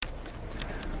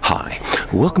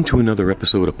Welcome to another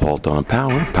episode of Paul Don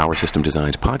Power System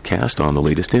Design's podcast on the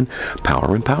latest in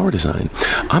power and power design.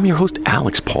 I'm your host,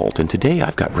 Alex Pault, and today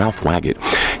I've got Ralph Waggett.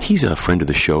 He's a friend of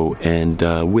the show and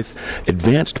with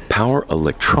Advanced Power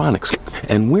Electronics,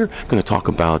 and we're going to talk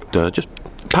about just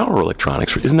power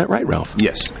electronics. Isn't that right, Ralph?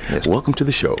 Yes. Welcome to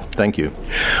the show. Thank you.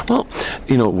 Well,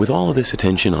 with all of this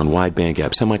attention on wide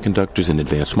bandgap semiconductors and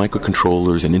advanced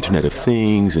microcontrollers and Internet of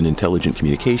Things and intelligent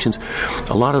communications,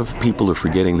 a lot of people are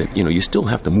forgetting that, you still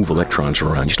have to move electrons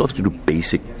around. You still have to do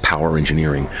basic power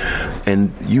engineering.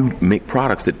 And you make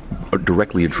products that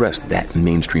directly address that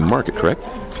mainstream market, correct?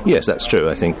 Yes, that's true.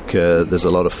 I think there's a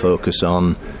lot of focus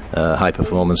on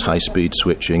high-performance, high-speed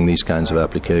switching, these kinds of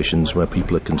applications where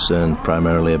people are concerned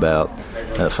primarily about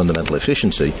fundamental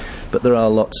efficiency. But there are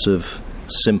lots of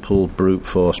simple brute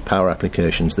force power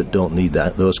applications that don't need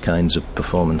those kinds of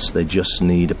performance. They just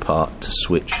need a part to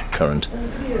switch current.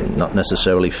 Not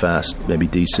necessarily fast, maybe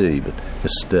DC, but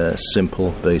just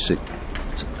simple, basic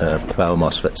power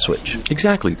MOSFET switch.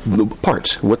 Exactly. The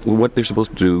parts, what they're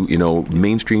supposed to do,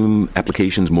 mainstream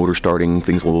applications, motor starting,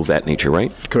 things of that nature,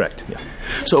 right? Correct, yeah.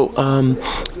 So,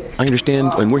 I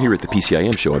understand, and we're here at the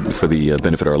PCIM show for the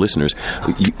benefit of our listeners.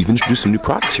 You've introduced some new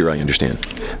products here, I understand.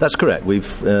 That's correct.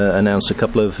 We've announced a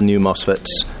couple of new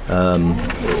MOSFETs.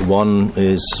 One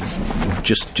is,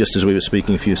 just as we were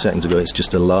speaking a few seconds ago, it's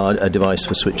just a device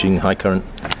for switching high current.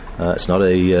 It's not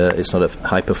a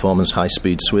high-performance,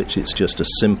 high-speed switch. It's just a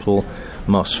simple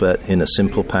MOSFET in a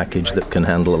simple package that can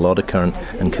handle a lot of current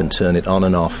and can turn it on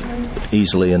and off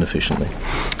easily and efficiently.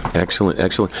 Excellent.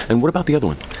 And what about the other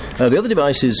one? The other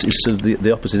device is sort of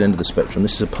the opposite end of the spectrum.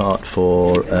 This is a part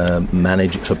for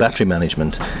battery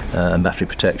management and battery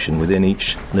protection. Within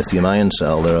each lithium-ion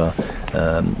cell, there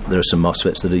are some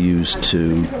MOSFETs that are used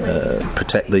to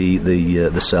protect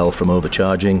the cell from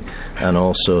overcharging and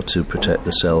also to protect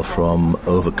the cell from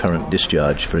overcurrent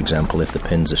discharge. For example, if the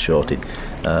pins are shorted,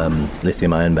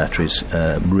 lithium-ion batteries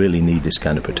really need this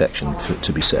kind of protection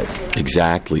to be safe.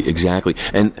 Exactly.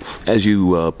 And as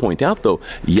you point out, though,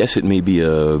 yes, it may be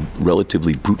a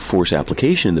relatively brute force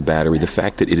application in the battery. The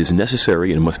fact that it is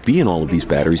necessary and must be in all of these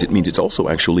batteries, it means it's also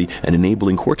actually an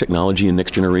enabling core technology in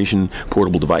next-generation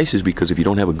portable devices, because if you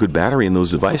don't have a good battery in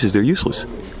those devices, they're useless.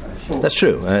 That's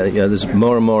true. There's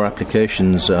more and more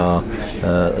applications are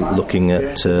looking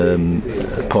at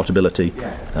portability,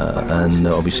 and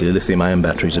obviously lithium-ion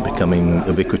batteries are becoming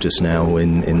ubiquitous now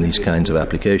in these kinds of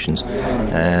applications.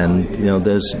 And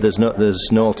there's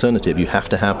no alternative. You have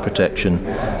to have protection.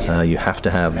 You have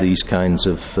to have these kinds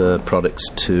of products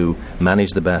to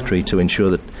manage the battery, to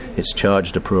ensure that it's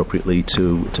charged appropriately,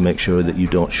 to make sure that you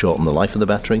don't shorten the life of the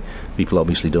battery. People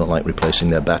obviously don't like replacing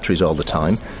their batteries all the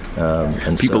time.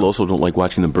 And people also don't like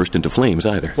watching them burst into flames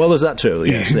either. Well, there's that too.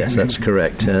 Yes, that's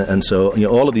correct. And so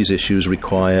all of these issues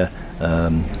require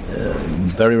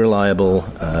very reliable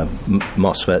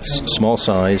MOSFETs, small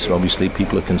size. Obviously,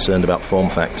 people are concerned about form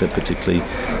factor, particularly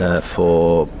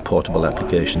for portable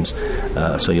applications.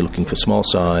 So you're looking for small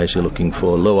size, you're looking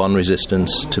for low on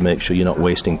resistance to make sure you're not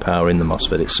wasting power in the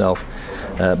MOSFET itself.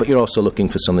 But you're also looking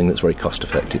for something that's very cost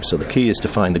effective. So the key is to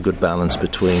find a good balance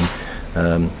between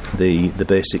the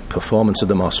basic performance of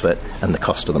the MOSFET and the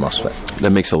cost of the MOSFET.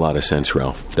 That makes a lot of sense,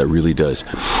 Ralph. That really does.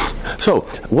 So,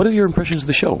 what are your impressions of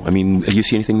the show? I mean, do you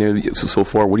see anything there so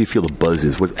far? What do you feel the buzz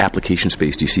is? What application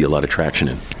space do you see a lot of traction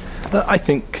in? I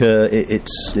think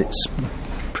it's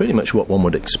pretty much what one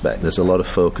would expect. There's a lot of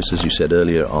focus, as you said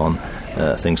earlier, on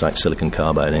things like silicon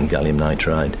carbide and gallium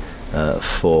nitride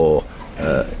for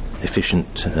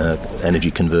efficient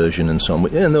energy conversion and so on.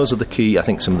 And those are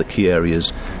some of the key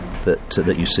areas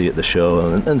that you see at the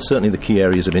show, and certainly the key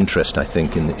areas of interest, I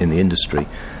think, in the industry.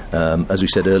 As we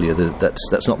said earlier,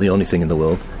 that's not the only thing in the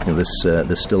world.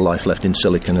 There's still life left in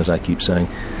silicon, as I keep saying,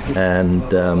 and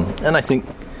I think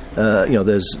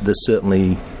there's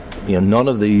certainly none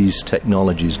of these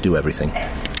technologies do everything.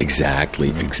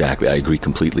 Exactly. I agree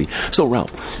completely. So,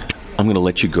 Ralph, I'm going to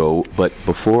let you go, but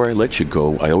before I let you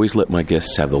go, I always let my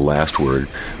guests have the last word.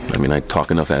 I mean, I talk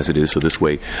enough as it is, so this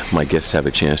way my guests have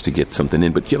a chance to get something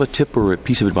in. But do you have a tip or a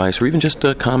piece of advice or even just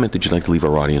a comment that you'd like to leave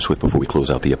our audience with before we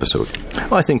close out the episode?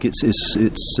 Well, I think it's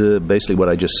basically what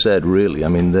I just said, really. I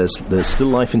mean, there's still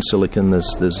life in silicon.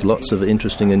 There's lots of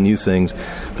interesting and new things,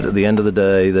 but at the end of the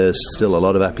day, there's still a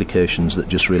lot of applications that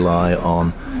just rely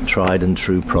on tried and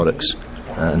true products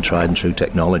and tried and true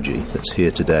technology that's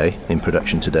here today, in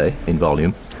production today, in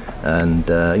volume. And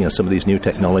some of these new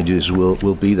technologies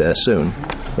will be there soon,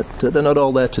 but they're not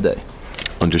all there today.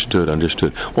 Understood.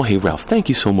 Well, hey, Ralph, thank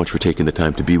you so much for taking the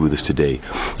time to be with us today.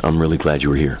 I'm really glad you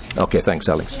were here. Okay, thanks,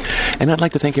 Alex. And I'd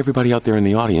like to thank everybody out there in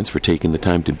the audience for taking the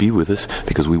time to be with us,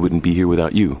 because we wouldn't be here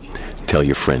without you. Tell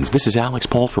your friends. This is Alex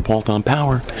Paul for Paulton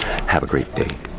Power. Have a great day.